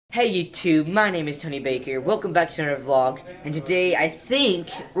Hey YouTube, my name is Tony Baker. Welcome back to another vlog. And today I think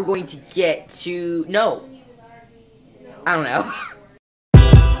we're going to get to I don't know.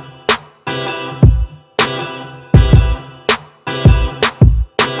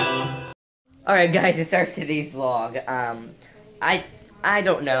 Alright guys, to start today's vlog. I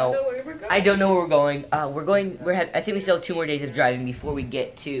don't know. I don't know where we're going. I think we still have 2 more days of driving before we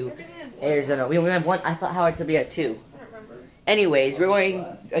get to Arizona. We only have one. I thought Howard said we had 2. Anyways, we're going,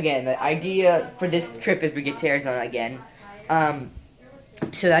 again, the idea for this trip is we get to Arizona again.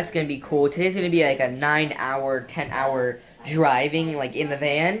 So that's going to be cool. Today's going to be like a 9-hour, 10-hour driving, like, in the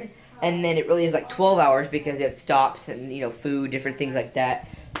van. And then it really is like 12 hours because it stops and, you know, food, different things like that.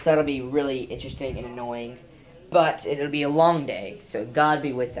 So that'll be really interesting and annoying. But it'll be a long day, so God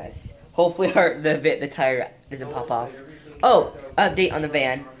be with us. Hopefully the tire doesn't pop off. Oh, update on the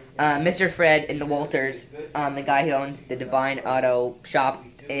van. Mr. Fred and the Walters, the guy who owns the Divine Auto Shop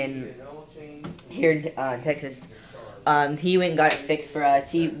here in Texas, he went and got it fixed for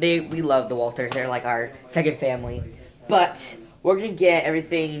us. We love the Walters. They're like our second family. But we're gonna get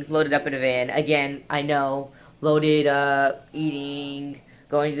everything loaded up in a van. Again, I know, loaded up, eating,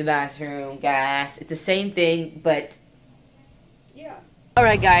 going to the bathroom, gas. It's the same thing, but yeah.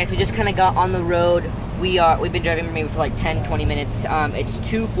 Alright guys, we just kind of got on the road. We've been driving maybe for like 10-20 minutes. It's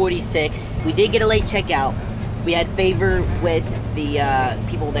 2:46. We did get a late checkout. We had favor with the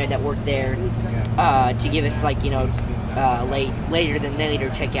people there that work there to give us, like, you know, later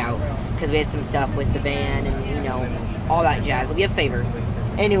checkout because we had some stuff with the van and, you know, all that jazz. But we have favor.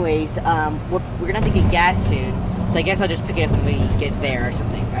 Anyways, we're gonna have to get gas soon, so I guess I'll just pick it up when we get there or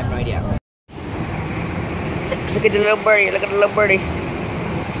something. I have no idea. Look at the little birdie. Look at the little birdie.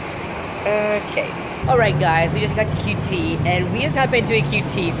 Okay. Alright guys, we just got to QT, and we have not been to a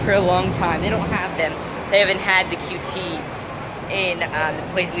QT for a long time. They don't have them. They haven't had the QTs in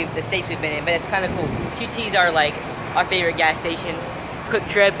the states we've been in, but it's kind of cool. QTs are like our favorite gas station. Quick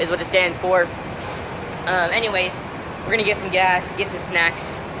Trip is what it stands for. Anyways, we're gonna get some gas, get some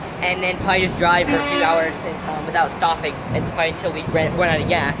snacks, and then probably just drive for a few hours without stopping, and probably until we run out of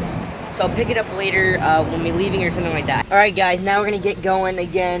gas. So I'll pick it up later when we're leaving or something like that. Alright guys, now we're going to get going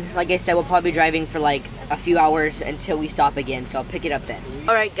again. Like I said, we'll probably be driving for like a few hours until we stop again, so I'll pick it up then.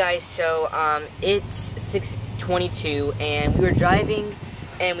 Alright guys, so it's 6:22 and we were driving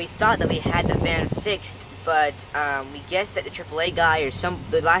and we thought that we had the van fixed, but we guessed that the AAA guy or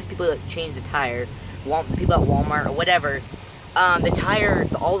the last people that changed the tire, people at Walmart or whatever, the tire,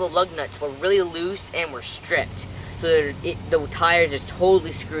 all the lug nuts were really loose and were stripped. So the tires is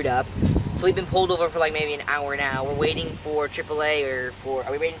totally screwed up. So we've been pulled over for like maybe an hour now. We're waiting for AAA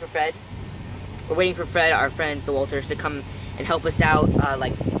are we waiting for Fred? We're waiting for Fred, our friends, the Walters, to come and help us out,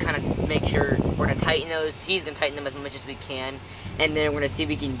 like kind of make sure we're gonna tighten those. He's gonna tighten them as much as we can. And then we're gonna see if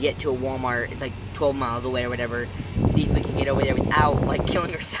we can get to a Walmart. It's like 12 miles away or whatever. See if we can get over there without like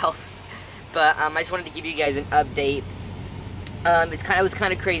killing ourselves. But I just wanted to give you guys an update. It was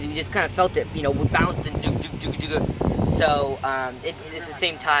kind of crazy. We just kind of felt it, you know, we're bouncing. So it's the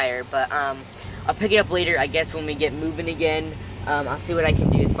same tire, but I'll pick it up later, I guess, when we get moving again. I'll see what I can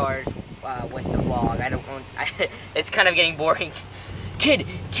do as far as with the vlog. It's kind of getting boring. Kid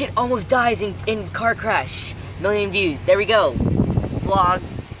almost dies in car crash. 1 million views. There we go. Vlog,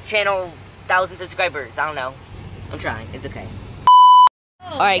 channel, 1,000 subscribers. I don't know. I'm trying. It's okay.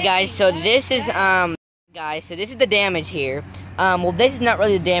 Alright guys, so this is the damage here. Well, this is not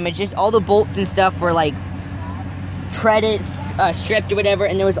really the damage, just all the bolts and stuff were like shredded, stripped or whatever,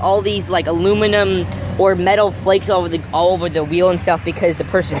 and there was all these like aluminum or metal flakes all over the wheel and stuff because the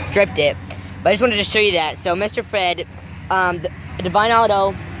person stripped it. But I just wanted to show you that. So Mr. Fred, the Divine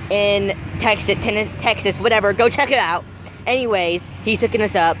Auto in Texas, whatever, go check it out. Anyways, he's hooking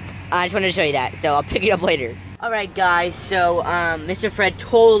us up. I just wanted to show you that, so I'll pick it up later. Alright guys, so Mr. Fred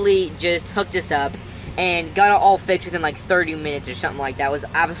totally just hooked us up and got it all fixed within like 30 minutes or something like that. It was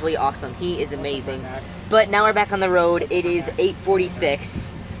absolutely awesome. He is amazing. But now we're back on the road. It is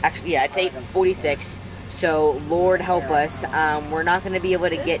 8:46. Actually, yeah, it's 8:46. So Lord help us. We're not going to be able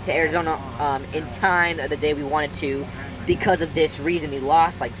to get to Arizona in time the day we wanted to because of this reason. We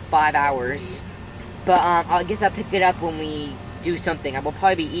lost like 5 hours. But I guess I'll pick it up when we do something. I will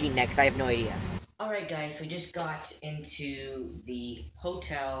probably be eating next. I have no idea. Alright guys, we just got into the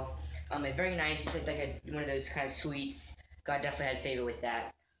hotel. It's very nice. It's like one of those kind of suites. God definitely had favor with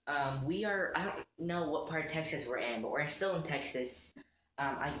that. I don't know what part of Texas we're in, but we're still in Texas.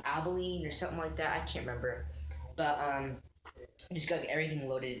 Like Abilene or something like that. I can't remember. But just got everything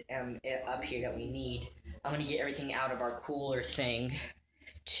loaded up here that we need. I'm gonna get everything out of our cooler thing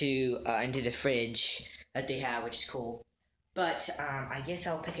into the fridge that they have, which is cool. But I guess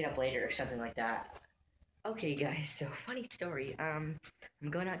I'll pick it up later or something like that. Okay, guys. So funny story. I'm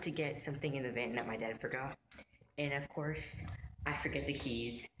going out to get something in the van that my dad forgot, and of course, I forget the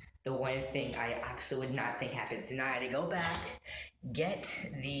keys. The one thing I absolutely would not think happens. So now I had to go back, get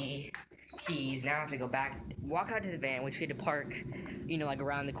the keys. Now I have to go back, walk out to the van, which we had to park, like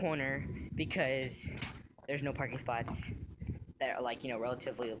around the corner because there's no parking spots that are like,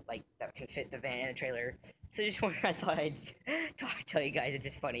 relatively like that can fit the van and the trailer. So just wanted, I thought I'd tell you guys. It's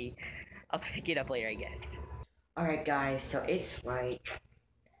just funny. I'll pick it up later, I guess. All right, guys. So it's like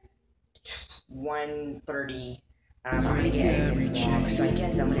 1:30. I'm gonna get editing this vlog, so I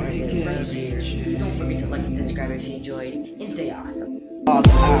guess I'm gonna end it right here. Don't forget to like and subscribe if you enjoyed, and stay awesome.